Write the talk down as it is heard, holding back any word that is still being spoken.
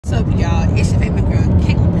What's up, y'all? It's your favorite girl,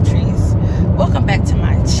 Caitlin Patrice. Welcome back to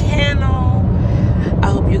my channel. I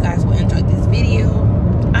hope you guys will enjoy this video.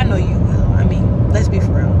 I know you will. I mean, let's be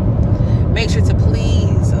for real. Make sure to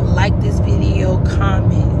please like this video,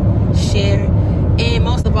 comment, share, and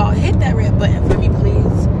most of all, hit that red button for me,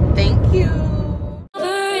 please. Thank you.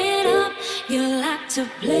 Cover it up. You like to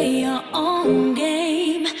play your own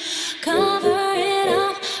game. Cover it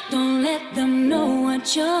up. Don't let them know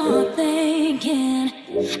what you're thinking.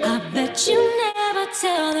 I bet you never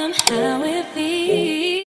tell them how it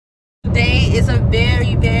feels. Today is a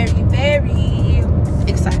very, very, very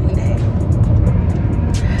exciting day.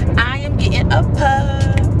 I am getting a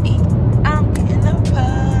puppy. I'm getting a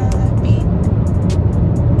puppy.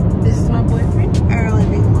 This is my boyfriend, Earl,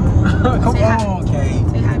 everyone. Come on, Kate.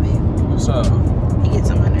 Say hi, babe. What's up? He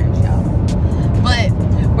gets on my nerves, y'all. But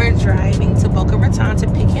we're driving to Boca Raton to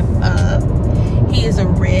pick him up. He is a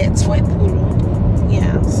red toy poodle.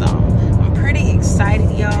 Yeah, so I'm pretty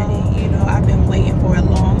excited, y'all. You know, I've been waiting for a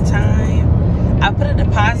long time. I put a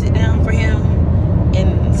deposit down for him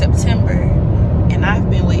in September, and I've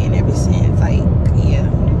been waiting ever since. Like, yeah.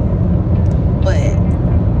 But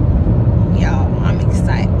y'all, I'm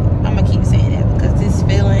excited. I'm gonna keep saying that because this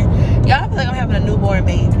feeling, y'all, I feel like I'm having a newborn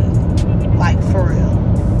baby. Like, for real.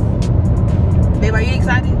 Babe, are you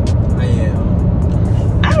excited? I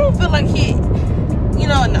am. I don't feel like he, you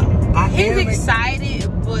know, no. He's am excited,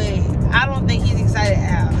 but I don't think he's excited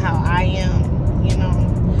how I am, you know.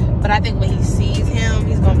 But I think when he sees him,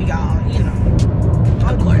 he's gonna be all, you know.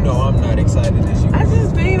 Of course. You know I'm not excited as you. I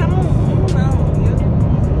just, babe, I don't know.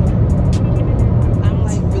 I'm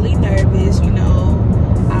like really nervous, you know.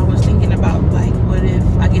 I was thinking about like, what if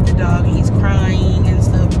I get the dog and he's crying and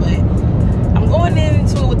stuff, but I'm going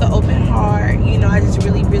into it with an open heart. You know, I just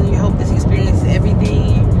really, really hope this experience is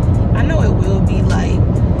everything. I know it will be. Like,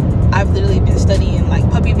 I've literally been studying like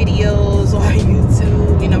puppy videos on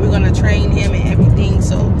YouTube. You know, we're gonna train him and everything.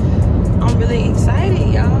 So I'm really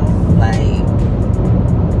excited, y'all. Like,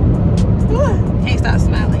 can't stop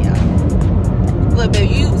smiling, y'all. Look,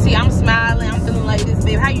 babe, you see I'm smiling. I'm feeling like this,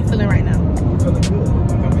 babe. How you feeling right now? I'm feeling good.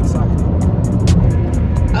 I'm excited.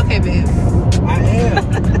 Okay, babe. I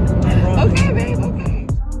am. Okay, babe. Okay.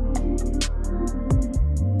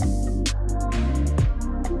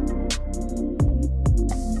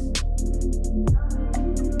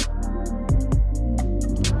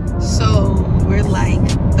 So we're like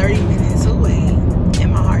 30 minutes away,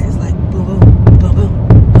 and my heart is like boom, boom, boom, boom,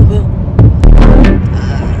 boom, boom.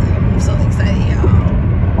 I'm so excited,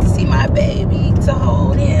 y'all, to see my baby, to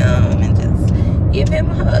hold him and just give him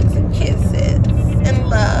hugs and kisses and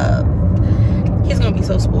love. He's gonna be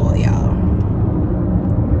so spoiled, y'all.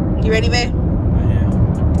 You ready, babe? I am.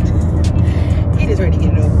 He just ready to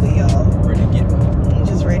get it over with, y'all. Ready to get it. I'm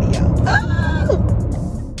just ready, y'all. Oh!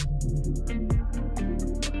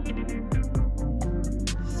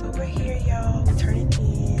 So we're here, y'all. We're turning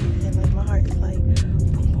in, and like my heart is like boom, boom,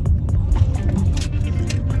 boom, boom, boom,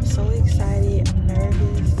 boom. I'm so excited. I'm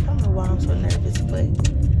nervous. I don't know why I'm so nervous, but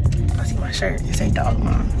I see my shirt. It say dog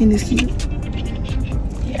mom. Isn't this cute?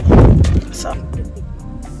 Yeah. So.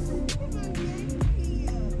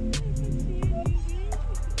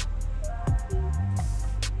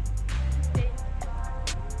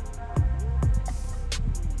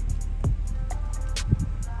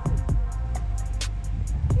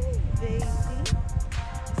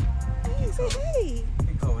 Say hey.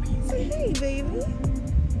 Hey, Cody. Say hey, baby.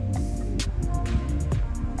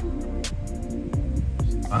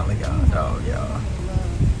 Finally got a dog, y'all.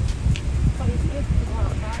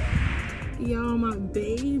 Y'all, my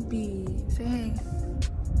baby. Say hey.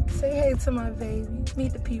 Say hey to my baby.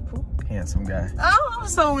 Meet the people. Handsome guy. Oh, I'm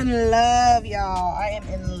so in love, y'all. I am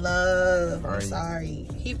in love. I'm Right. sorry.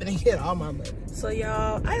 He finna get all my money. So,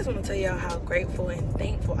 y'all, I just want to tell y'all how grateful and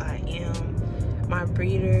thankful I am. My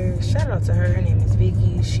breeder, shout out to her. Her name is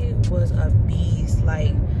Vicky. She was a beast.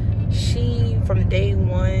 Like, she, from day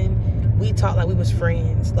one, we talked like we was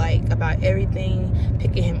friends, like about everything.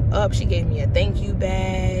 Picking him up, she gave me a thank you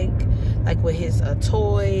bag, like with his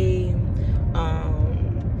toy.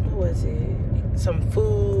 What was it? Some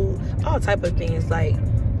food, all type of things. Like,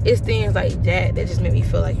 it's things like that that just made me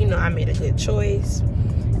feel like, you know, I made a good choice.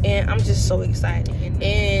 And I'm just so excited.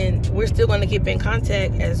 And we're still going to keep in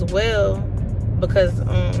contact as well, because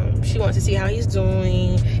she wants to see how he's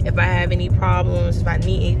doing. If I have any problems, if I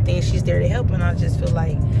need anything, she's there to help. And I just feel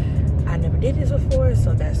like I never did this before,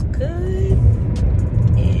 so that's good.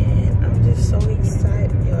 And I'm just so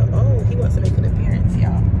excited, y'all. Oh, he wants to make an appearance,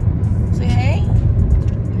 y'all. Say hey.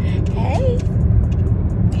 Hey.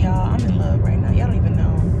 Y'all, I'm in love right now. Y'all don't even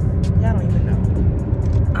know. Y'all don't even know.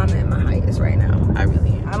 I'm at my highest right now. I really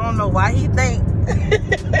am. I don't don't know why he think.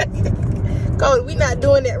 Cody, we not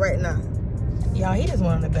doing that right now. Y'all, he just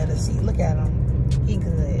wanted a better seat. Look at him. He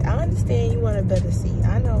good. I understand you want a better seat.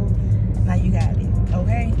 I know. Now you got it.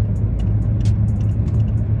 Okay?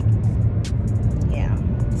 Yeah.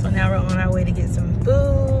 So now we're on our way to get some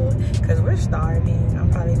food because we're starving.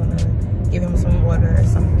 I'm probably going to give him some water or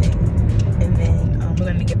something. And then we're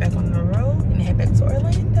going to get back on the road and head back to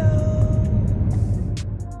Orlando.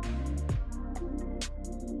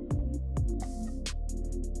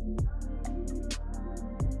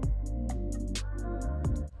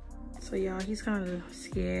 So y'all, he's kind of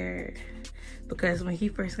scared because when he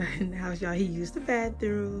first got in the house, y'all, he used the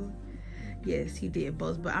bathroom. Yes, he did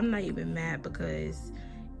both, but I'm not even mad because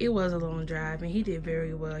it was a long drive and he did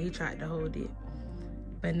very well. He tried to hold it,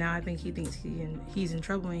 but now I think he thinks he's in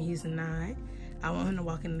trouble and he's not. I want him to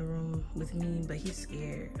walk in the room with me, but he's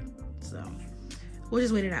scared. So we'll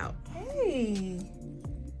just wait it out. Hey,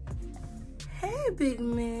 big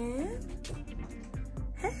man.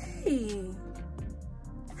 Hey.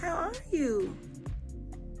 How are you?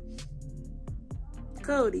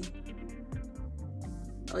 Cody.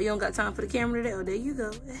 Oh, you don't got time for the camera today? Oh, there you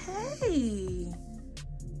go. Hey.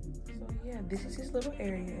 So, yeah, this is his little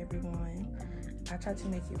area, everyone. I tried to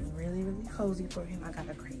make it really, really cozy for him. I got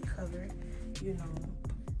a crate cover, you know,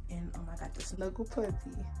 and I got the snuggle puppy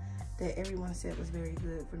that everyone said was very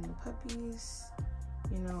good for new puppies,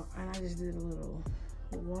 you know, and I just did a little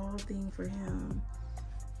wall thing for him.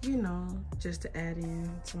 You know, just to add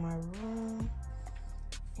in to my room.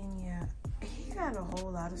 And yeah, he got a whole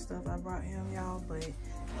lot of stuff I brought him, y'all, but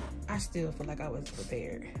I still feel like I was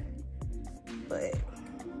prepared. But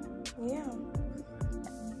yeah.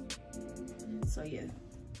 So yeah,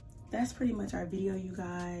 that's pretty much our video, you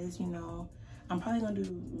guys. You know, I'm probably gonna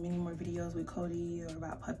do many more videos with Cody or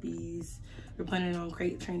about puppies. We're planning on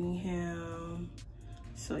crate training him.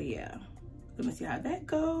 So yeah, let me see how that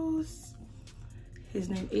goes. His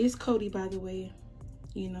name is Cody, by the way.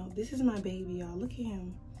 You know, this is my baby, y'all. Look at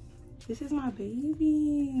him. This is my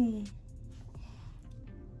baby.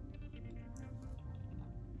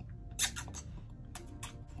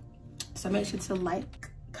 So make sure to like,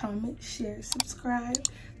 comment, share, subscribe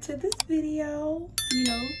to this video. You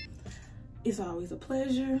know, it's always a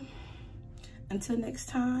pleasure. Until next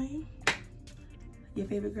time, your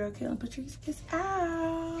favorite girl, Caitlin Patrice, is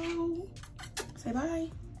out. Say bye.